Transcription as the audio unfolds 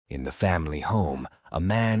In the family home, a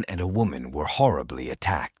man and a woman were horribly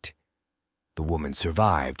attacked. The woman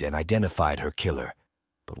survived and identified her killer,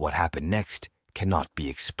 but what happened next cannot be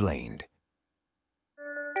explained.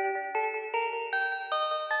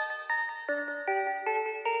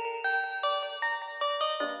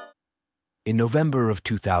 In November of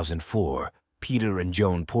 2004, Peter and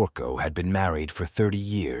Joan Porco had been married for 30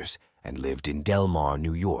 years and lived in Del Mar,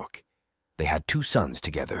 New York. They had 2 sons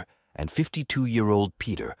together, and 52-year-old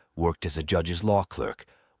Peter worked as a judge's law clerk,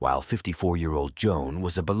 while 54-year-old Joan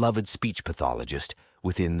was a beloved speech pathologist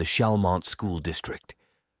within the Shelmont School District.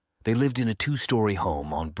 They lived in a 2-story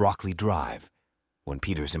home on Broccoli Drive. When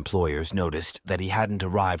Peter's employers noticed that he hadn't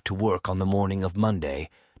arrived to work on the morning of Monday,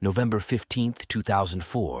 November 15,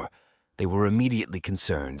 2004, they were immediately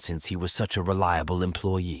concerned since he was such a reliable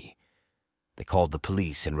employee. They called the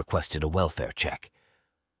police and requested a welfare check.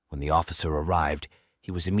 When the officer arrived,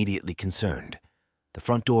 he was immediately concerned. The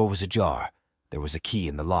front door was ajar, there was a key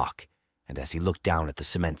in the lock, and as he looked down at the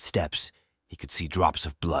cement steps, he could see drops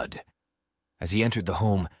of blood. As he entered the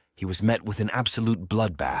home, he was met with an absolute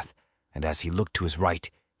bloodbath, and as he looked to his right,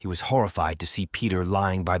 he was horrified to see Peter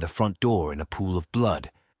lying by the front door in a pool of blood.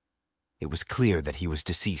 It was clear that he was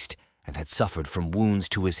deceased and had suffered from wounds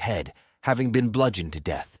to his head, having been bludgeoned to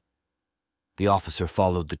death. The officer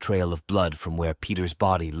followed the trail of blood from where Peter's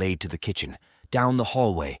body lay to the kitchen, down the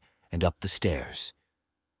hallway, and up the stairs.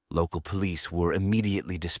 Local police were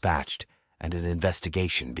immediately dispatched, and an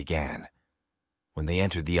investigation began. When they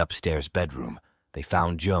entered the upstairs bedroom, they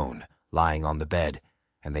found Joan lying on the bed,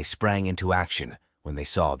 and they sprang into action when they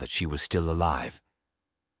saw that she was still alive.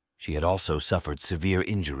 She had also suffered severe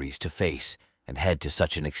injuries to face and head to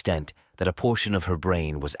such an extent that a portion of her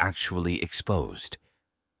brain was actually exposed.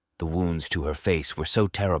 The wounds to her face were so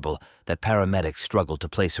terrible that paramedics struggled to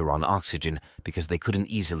place her on oxygen because they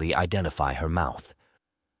couldn't easily identify her mouth.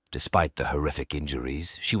 Despite the horrific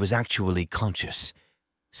injuries, she was actually conscious.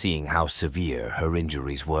 Seeing how severe her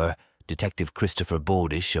injuries were, Detective Christopher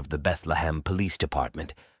Bodish of the Bethlehem Police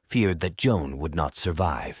Department feared that Joan would not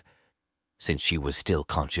survive. Since she was still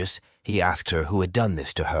conscious, he asked her who had done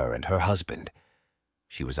this to her and her husband.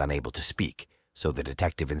 She was unable to speak, so the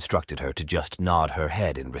detective instructed her to just nod her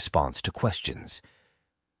head in response to questions.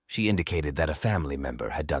 She indicated that a family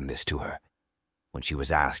member had done this to her. When she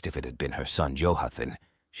was asked if it had been her son Johathan,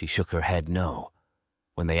 she shook her head no.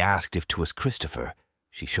 When they asked if 'twas Christopher,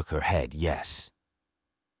 she shook her head yes.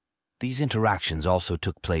 These interactions also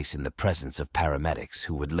took place in the presence of paramedics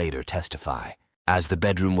who would later testify. As the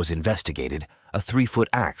bedroom was investigated, a 3-foot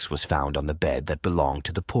axe was found on the bed that belonged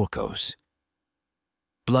to the Porcos.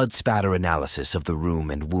 Blood spatter analysis of the room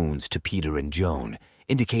and wounds to Peter and Joan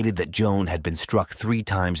indicated that Joan had been struck 3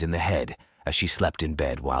 times in the head as she slept in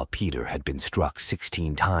bed, while Peter had been struck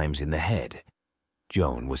 16 times in the head.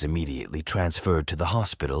 Joan was immediately transferred to the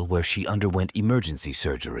hospital where she underwent emergency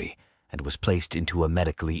surgery and was placed into a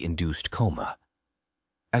medically induced coma.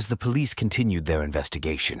 As the police continued their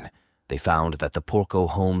investigation, they found that the Porco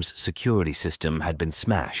home's security system had been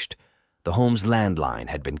smashed, the home's landline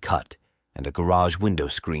had been cut, and a garage window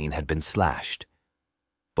screen had been slashed.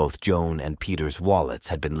 Both Joan and Peter's wallets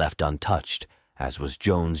had been left untouched, as was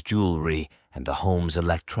Joan's jewelry and the home's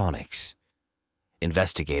electronics.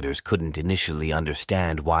 Investigators couldn't initially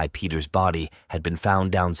understand why Peter's body had been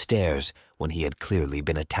found downstairs when he had clearly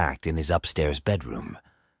been attacked in his upstairs bedroom.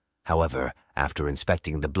 However, after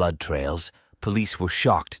inspecting the blood trails, police were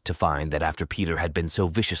shocked to find that after Peter had been so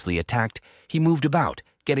viciously attacked, he moved about,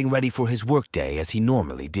 getting ready for his workday as he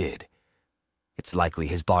normally did. It's likely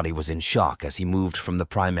his body was in shock as he moved from the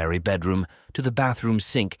primary bedroom to the bathroom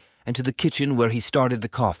sink and to the kitchen where he started the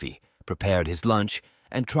coffee, prepared his lunch,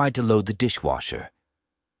 and tried to load the dishwasher.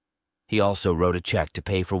 He also wrote a check to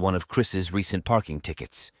pay for one of Chris's recent parking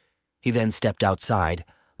tickets. He then stepped outside,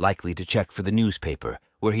 likely to check for the newspaper,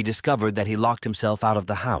 where he discovered that he locked himself out of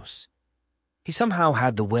the house. He somehow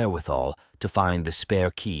had the wherewithal to find the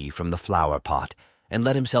spare key from the flower pot and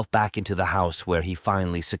let himself back into the house, where he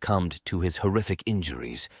finally succumbed to his horrific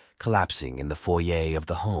injuries, collapsing in the foyer of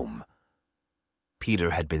the home.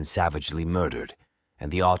 Peter had been savagely murdered, and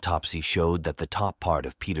the autopsy showed that the top part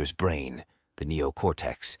of Peter's brain, the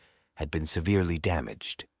neocortex, had been severely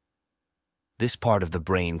damaged. This part of the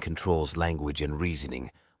brain controls language and reasoning,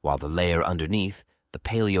 while the layer underneath, the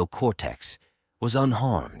paleocortex, was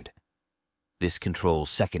unharmed. This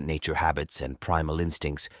controls second-nature habits and primal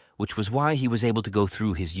instincts, which was why he was able to go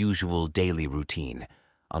through his usual daily routine,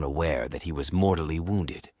 unaware that he was mortally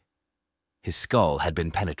wounded. His skull had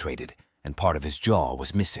been penetrated, and part of his jaw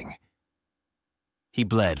was missing. He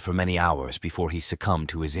bled for many hours before he succumbed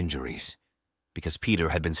to his injuries. Because Peter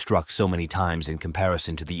had been struck so many times in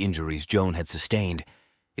comparison to the injuries Joan had sustained,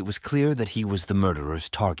 it was clear that he was the murderer's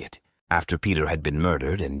target. After Peter had been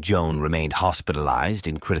murdered and Joan remained hospitalized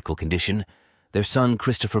in critical condition, their son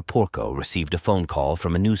Christopher Porco received a phone call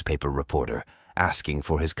from a newspaper reporter asking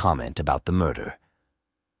for his comment about the murder.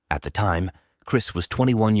 At the time, Chris was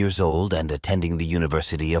 21 years old and attending the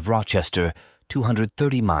University of Rochester,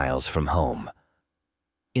 230 miles from home.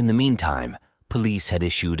 In the meantime, police had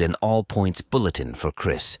issued an all-points bulletin for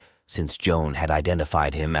Chris since Joan had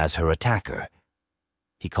identified him as her attacker.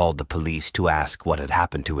 He called the police to ask what had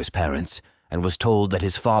happened to his parents and was told that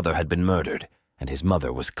his father had been murdered and his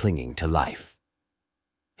mother was clinging to life.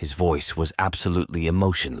 His voice was absolutely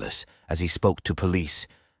emotionless as he spoke to police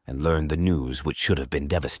and learned the news, which should have been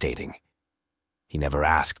devastating. He never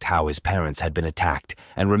asked how his parents had been attacked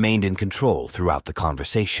and remained in control throughout the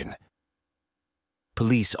conversation.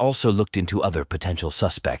 Police also looked into other potential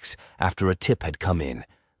suspects after a tip had come in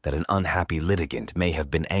that an unhappy litigant may have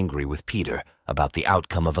been angry with Peter about the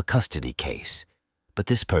outcome of a custody case, but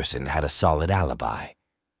this person had a solid alibi.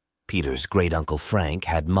 Peter's great-uncle Frank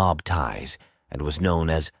had mob ties and was known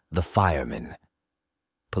as the Fireman.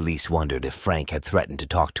 Police wondered if Frank had threatened to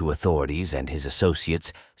talk to authorities and his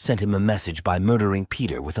associates sent him a message by murdering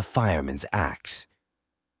Peter with a fireman's axe.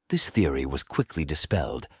 This theory was quickly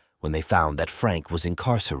dispelled when they found that Frank was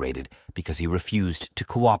incarcerated because he refused to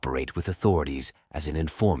cooperate with authorities as an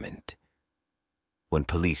informant. When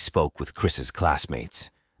police spoke with Chris's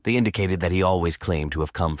classmates, they indicated that he always claimed to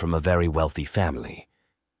have come from a very wealthy family.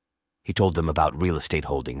 He told them about real estate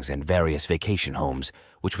holdings and various vacation homes,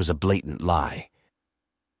 which was a blatant lie.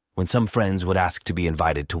 When some friends would ask to be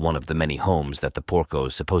invited to one of the many homes that the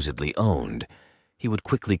Porcos supposedly owned, he would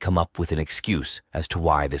quickly come up with an excuse as to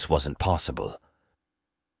why this wasn't possible.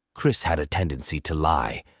 Chris had a tendency to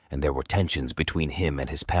lie, and there were tensions between him and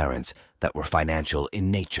his parents that were financial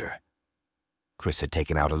in nature. Chris had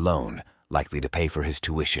taken out a loan, likely to pay for his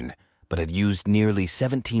tuition, but had used nearly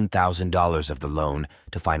 $17,000 of the loan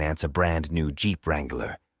to finance a brand-new Jeep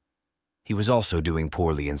Wrangler. He was also doing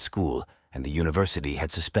poorly in school, and the university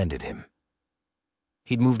had suspended him.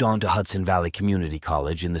 He'd moved on to Hudson Valley Community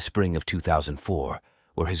College in the spring of 2004,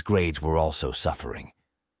 where his grades were also suffering.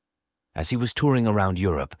 As he was touring around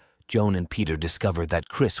Europe, Joan and Peter discovered that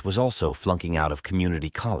Chris was also flunking out of community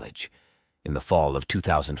college. In the fall of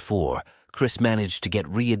 2004, Chris managed to get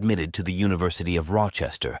readmitted to the University of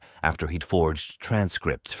Rochester after he'd forged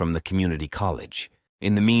transcripts from the community college.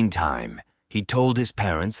 In the meantime, he told his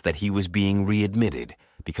parents that he was being readmitted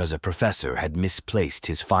because a professor had misplaced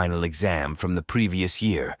his final exam from the previous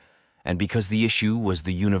year, and because the issue was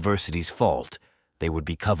the university's fault, they would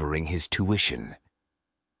be covering his tuition.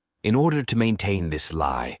 In order to maintain this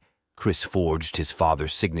lie, Chris forged his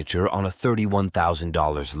father's signature on a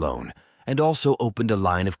 $31,000 loan and also opened a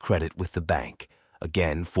line of credit with the bank,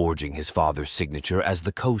 again forging his father's signature as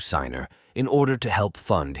the co-signer in order to help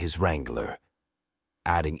fund his Wrangler.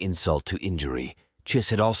 Adding insult to injury,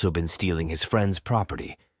 Chis had also been stealing his friend's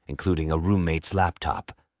property, including a roommate's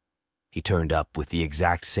laptop. He turned up with the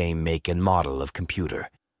exact same make and model of computer.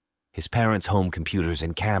 His parents' home computers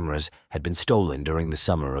and cameras had been stolen during the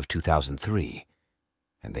summer of 2003,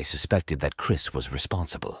 and they suspected that Chris was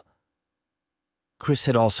responsible. Chris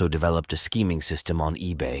had also developed a scheming system on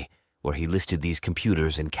eBay where he listed these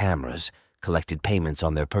computers and cameras, collected payments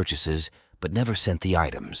on their purchases, but never sent the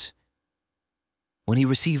items. When he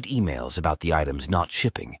received emails about the items not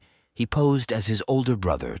shipping, he posed as his older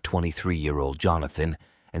brother, 23-year-old Jonathan,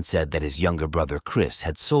 and said that his younger brother Chris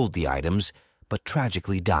had sold the items but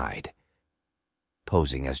tragically died.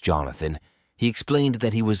 Posing as Jonathan, he explained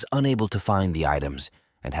that he was unable to find the items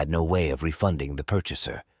and had no way of refunding the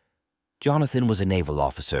purchaser. Jonathan was a naval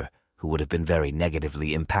officer who would have been very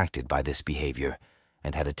negatively impacted by this behavior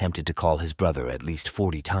and had attempted to call his brother at least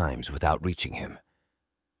 40 times without reaching him.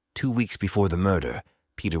 2 weeks before the murder,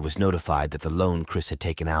 Peter was notified that the loan Chris had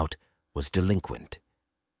taken out was delinquent.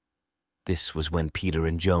 This was when Peter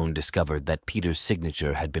and Joan discovered that Peter's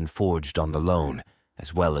signature had been forged on the loan,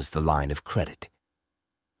 as well as the line of credit.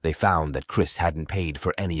 They found that Chris hadn't paid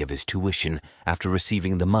for any of his tuition after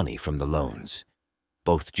receiving the money from the loans.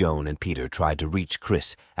 Both Joan and Peter tried to reach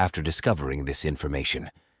Chris after discovering this information,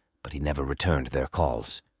 but he never returned their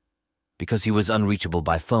calls. Because he was unreachable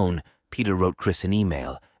by phone, Peter wrote Chris an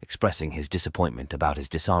email expressing his disappointment about his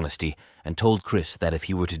dishonesty and told Chris that if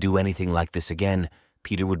he were to do anything like this again,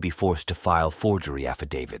 Peter would be forced to file forgery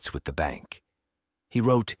affidavits with the bank. He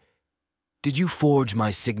wrote, "Did you forge my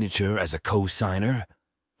signature as a co-signer?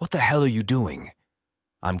 What the hell are you doing?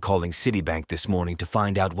 I'm calling Citibank this morning to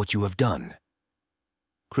find out what you have done."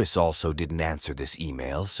 Chris also didn't answer this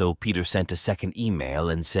email, so Peter sent a second email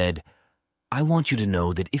and said, "I want you to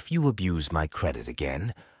know that if you abuse my credit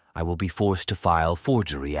again, I will be forced to file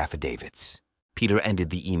forgery affidavits." Peter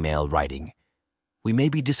ended the email writing, "We may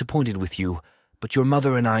be disappointed with you, but your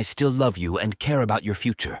mother and I still love you and care about your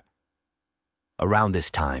future." Around this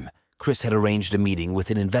time, Chris had arranged a meeting with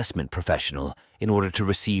an investment professional in order to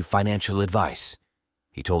receive financial advice.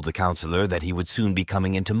 He told the counselor that he would soon be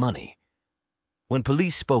coming into money. When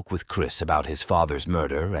police spoke with Chris about his father's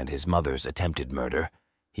murder and his mother's attempted murder,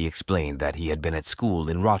 he explained that he had been at school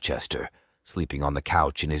in Rochester, sleeping on the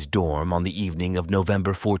couch in his dorm on the evening of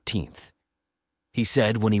November 14th. He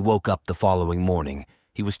said when he woke up the following morning,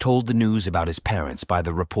 he was told the news about his parents by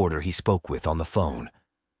the reporter he spoke with on the phone.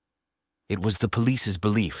 It was the police's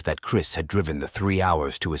belief that Chris had driven the 3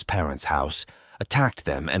 hours to his parents' house, attacked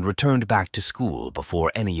them, and returned back to school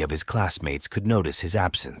before any of his classmates could notice his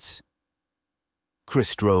absence.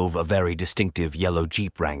 Chris drove a very distinctive yellow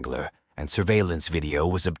Jeep Wrangler, and surveillance video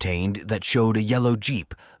was obtained that showed a yellow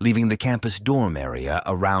Jeep leaving the campus dorm area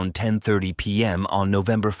around 10:30 p.m. on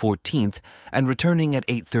November 14th and returning at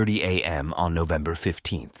 8:30 a.m. on November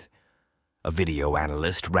 15th. A video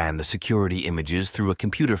analyst ran the security images through a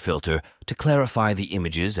computer filter to clarify the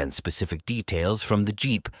images, and specific details from the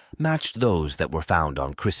Jeep matched those that were found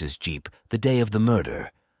on Chris's Jeep the day of the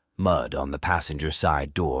murder: mud on the passenger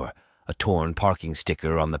side door, a torn parking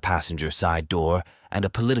sticker on the passenger side door, and a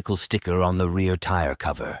political sticker on the rear tire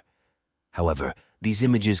cover. However, these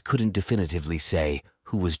images couldn't definitively say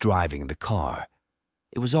who was driving the car.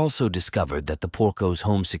 It was also discovered that the Porco's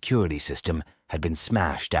home security system had been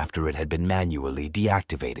smashed after it had been manually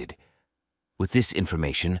deactivated. With this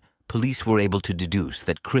information, police were able to deduce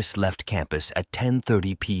that Chris left campus at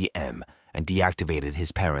 10:30 p.m. and deactivated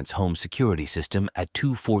his parents' home security system at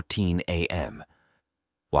 2:14 a.m.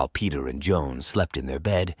 While Peter and Joan slept in their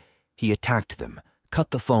bed, he attacked them,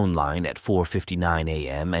 cut the phone line at 4:59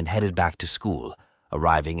 a.m. and headed back to school,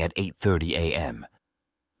 arriving at 8:30 a.m.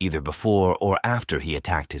 Either before or after he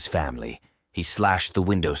attacked his family, he slashed the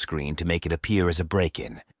window screen to make it appear as a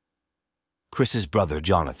break-in. Chris's brother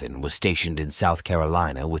Jonathan was stationed in South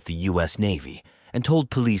Carolina with the U.S. Navy and told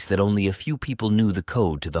police that only a few people knew the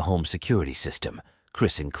code to the home security system,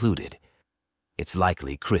 Chris included. It's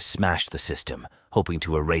likely Chris smashed the system, hoping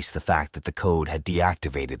to erase the fact that the code had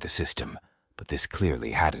deactivated the system, but this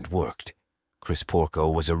clearly hadn't worked. Chris Porco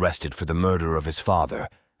was arrested for the murder of his father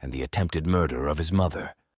and the attempted murder of his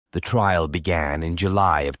mother. The trial began in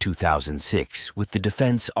July of 2006, with the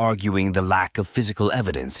defense arguing the lack of physical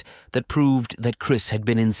evidence that proved that Chris had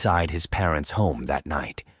been inside his parents' home that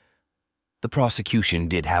night. The prosecution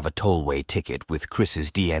did have a tollway ticket with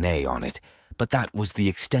Chris's DNA on it, but that was the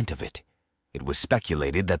extent of it. It was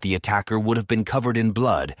speculated that the attacker would have been covered in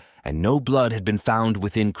blood, and no blood had been found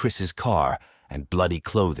within Chris's car, and bloody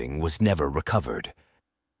clothing was never recovered.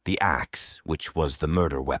 The axe, which was the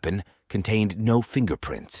murder weapon, contained no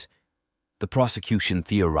fingerprints. The prosecution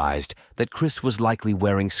theorized that Chris was likely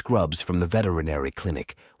wearing scrubs from the veterinary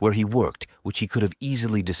clinic where he worked, which he could have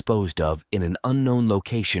easily disposed of in an unknown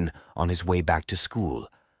location on his way back to school,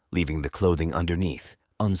 leaving the clothing underneath,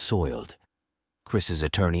 unsoiled. Chris's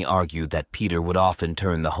attorney argued that Peter would often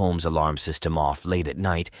turn the home's alarm system off late at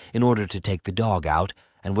night in order to take the dog out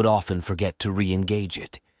and would often forget to re-engage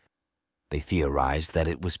it. They theorized that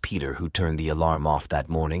it was Peter who turned the alarm off that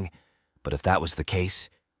morning, but if that was the case,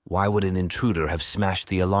 why would an intruder have smashed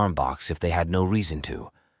the alarm box if they had no reason to?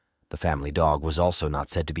 The family dog was also not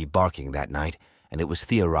said to be barking that night, and it was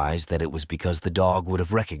theorized that it was because the dog would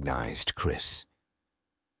have recognized Chris.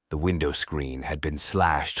 The window screen had been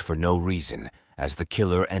slashed for no reason as the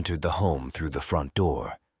killer entered the home through the front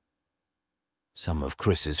door. Some of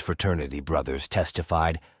Chris's fraternity brothers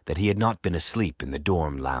testified that he had not been asleep in the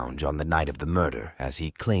dorm lounge on the night of the murder, as he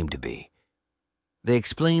claimed to be. They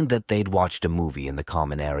explained that they'd watched a movie in the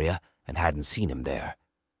common area and hadn't seen him there.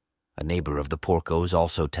 A neighbor of the Porcos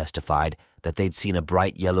also testified that they'd seen a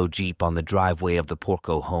bright yellow Jeep on the driveway of the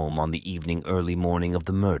Porco home on the early morning of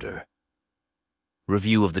the murder.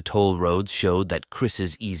 Review of the toll roads showed that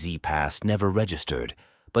Chris's E-ZPass never registered,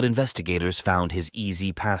 but investigators found his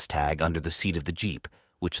E-ZPass tag under the seat of the Jeep,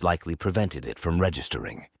 which likely prevented it from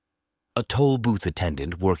registering. A toll booth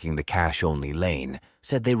attendant working the cash-only lane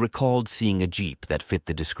said they recalled seeing a Jeep that fit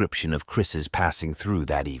the description of Chris's passing through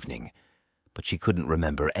that evening, but she couldn't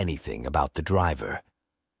remember anything about the driver.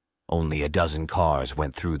 Only a dozen cars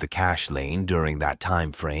went through the cash lane during that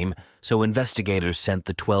time frame, so investigators sent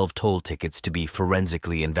the 12 toll tickets to be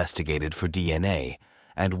forensically investigated for DNA,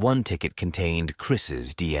 and one ticket contained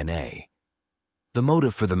Chris's DNA. The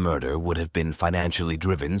motive for the murder would have been financially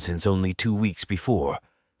driven since only 2 weeks before.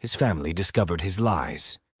 His family discovered his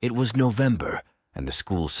lies. It was November, and the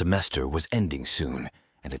school semester was ending soon,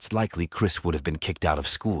 and it's likely Chris would have been kicked out of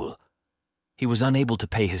school. He was unable to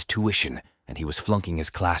pay his tuition, and he was flunking his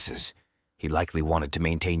classes. He likely wanted to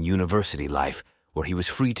maintain university life, where he was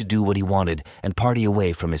free to do what he wanted and party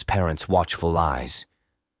away from his parents' watchful eyes.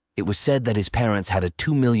 It was said that his parents had a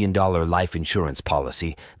 $2 million life insurance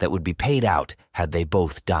policy that would be paid out had they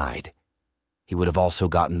both died. He would have also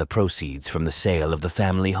gotten the proceeds from the sale of the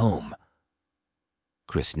family home.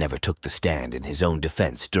 Chris never took the stand in his own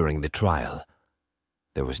defense during the trial.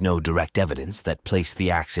 There was no direct evidence that placed the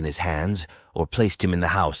axe in his hands or placed him in the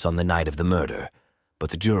house on the night of the murder, but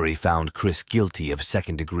the jury found Chris guilty of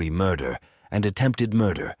second-degree murder and attempted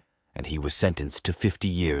murder, and he was sentenced to 50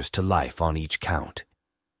 years to life on each count.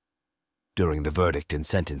 During the verdict and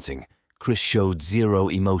sentencing, Chris showed zero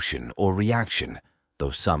emotion or reaction, though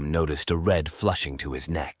some noticed a red flushing to his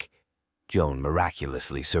neck. Joan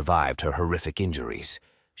miraculously survived her horrific injuries.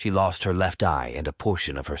 She lost her left eye and a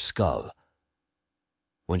portion of her skull.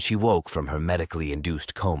 When she woke from her medically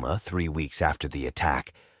induced coma 3 weeks after the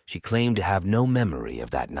attack, she claimed to have no memory of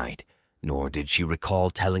that night, nor did she recall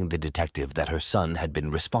telling the detective that her son had been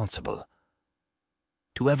responsible.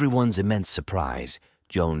 To everyone's immense surprise,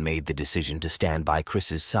 Joan made the decision to stand by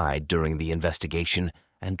Chris's side during the investigation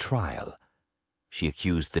and trial. She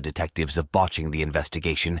accused the detectives of botching the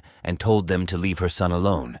investigation and told them to leave her son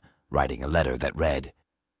alone, writing a letter that read,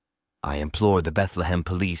 "I implore the Bethlehem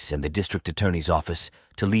Police and the District Attorney's Office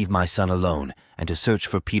to leave my son alone and to search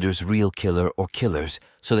for Peter's real killer or killers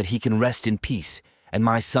so that he can rest in peace and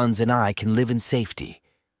my sons and I can live in safety.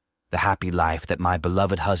 The happy life that my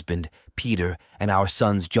beloved husband, Peter, and our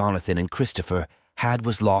sons Jonathan and Christopher had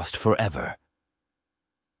was lost forever."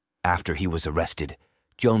 After he was arrested,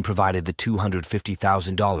 Joan provided the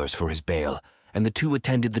 $250,000 for his bail, and the two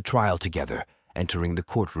attended the trial together, entering the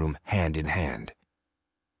courtroom hand in hand.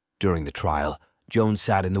 During the trial, Joan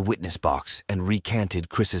sat in the witness box and recanted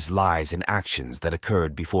Chris's lies and actions that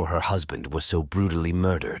occurred before her husband was so brutally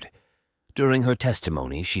murdered. During her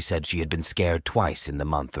testimony, she said she had been scared twice in the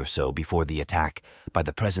month or so before the attack by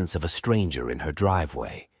the presence of a stranger in her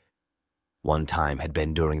driveway. One time had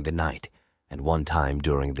been during the night, and one time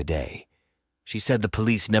during the day. She said the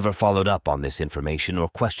police never followed up on this information or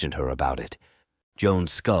questioned her about it.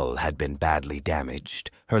 Joan's skull had been badly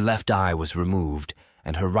damaged, her left eye was removed,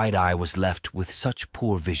 and her right eye was left with such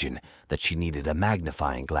poor vision that she needed a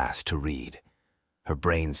magnifying glass to read. Her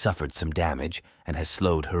brain suffered some damage and has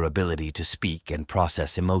slowed her ability to speak and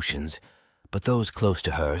process emotions, but those close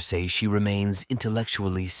to her say she remains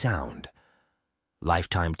intellectually sound.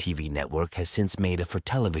 Lifetime TV Network has since made a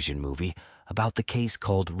for-television movie about the case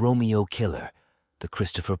called Romeo Killer, the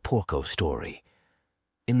Christopher Porco story.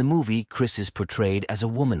 In the movie, Chris is portrayed as a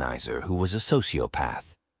womanizer who was a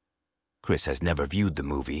sociopath. Chris has never viewed the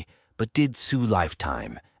movie, but did sue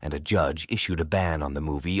Lifetime, and a judge issued a ban on the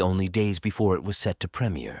movie only days before it was set to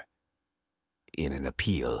premiere. In an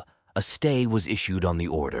appeal, a stay was issued on the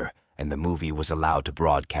order, and the movie was allowed to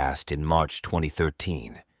broadcast in March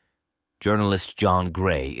 2013. Journalist John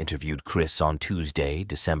Gray interviewed Chris on Tuesday,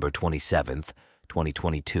 December 27,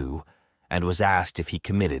 2022, and was asked if he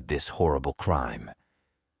committed this horrible crime.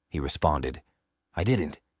 He responded, "I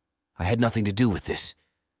didn't. I had nothing to do with this.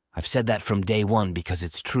 I've said that from day one because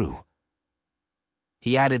it's true."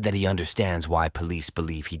 He added that he understands why police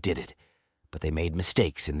believe he did it, but they made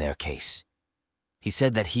mistakes in their case. He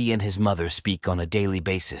said that he and his mother speak on a daily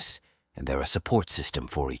basis, and they're a support system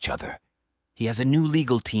for each other. He has a new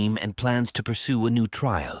legal team and plans to pursue a new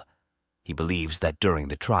trial. He believes that during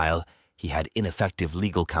the trial, he had ineffective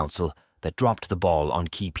legal counsel that dropped the ball on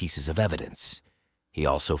key pieces of evidence. He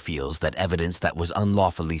also feels that evidence that was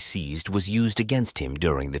unlawfully seized was used against him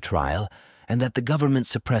during the trial, and that the government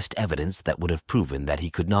suppressed evidence that would have proven that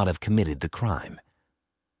he could not have committed the crime.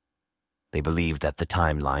 They believe that the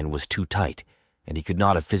timeline was too tight, and he could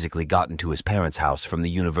not have physically gotten to his parents' house from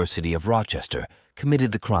the University of Rochester,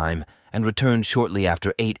 committed the crime, and returned shortly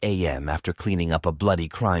after 8 a.m. after cleaning up a bloody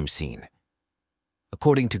crime scene.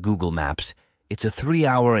 According to Google Maps, it's a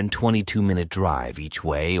 3-hour and 22-minute drive each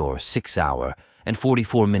way, or 6-hour and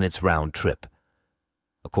 44 minutes round trip.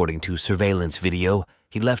 According to surveillance video,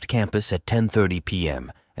 he left campus at 10:30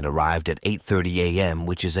 p.m. and arrived at 8:30 a.m.,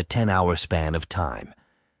 which is a 10-hour span of time.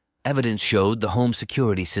 Evidence showed the home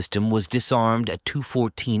security system was disarmed at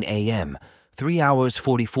 2:14 a.m., 3 hours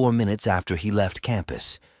 44 minutes after he left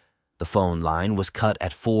campus. The phone line was cut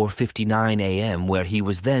at 4:59 a.m., where he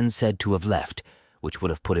was then said to have left, which would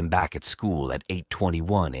have put him back at school at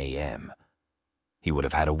 8:21 a.m. He would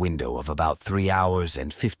have had a window of about 3 hours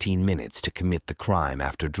and 15 minutes to commit the crime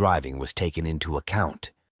after driving was taken into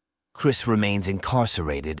account. Chris remains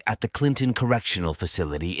incarcerated at the Clinton Correctional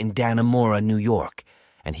Facility in Dannemora, New York,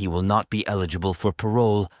 and he will not be eligible for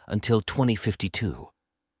parole until 2052.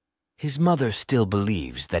 His mother still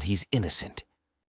believes that he's innocent.